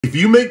If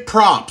you make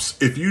props,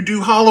 if you do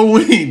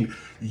Halloween,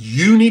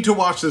 you need to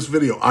watch this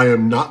video. I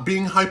am not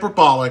being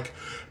hyperbolic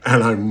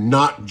and I'm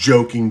not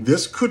joking.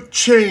 This could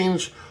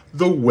change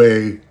the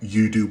way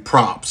you do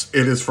props.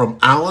 It is from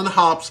Alan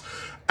Hops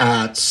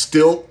at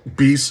Stilt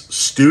Beast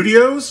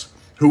Studios,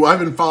 who I've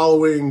been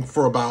following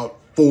for about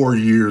 4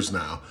 years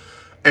now.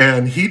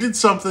 And he did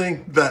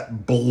something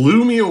that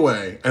blew me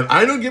away. And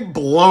I don't get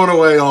blown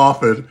away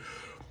often,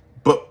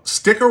 but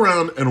stick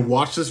around and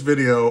watch this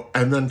video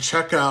and then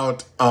check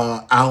out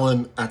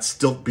Alan at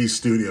Stilt Beast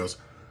Studios.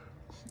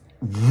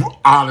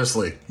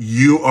 Honestly,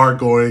 your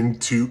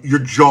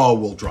jaw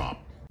will drop.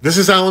 This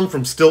is Alan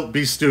from Stilt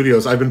Beast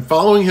Studios. I've been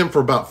following him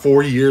for about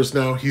 4 years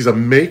now. He's a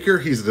maker,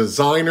 he's a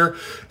designer,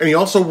 and he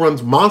also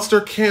runs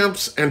monster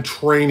camps and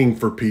training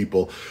for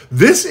people.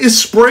 This is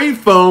spray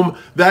foam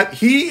that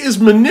he is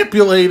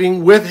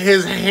manipulating with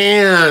his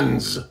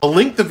hands. I'll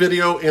link the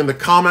video in the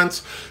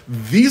comments.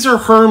 These are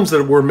herms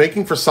that we're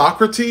making for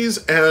Socrates,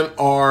 and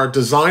our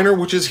designer,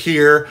 which is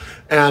here,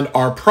 and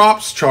our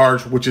props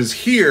charge, which is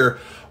here,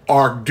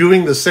 are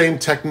doing the same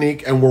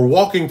technique, and we're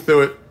walking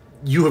through it.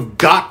 You have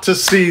got to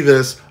see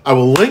this. I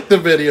will link the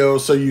video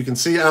so you can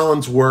see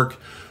Alan's work,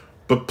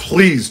 but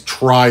please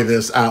try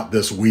this out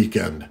this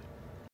weekend.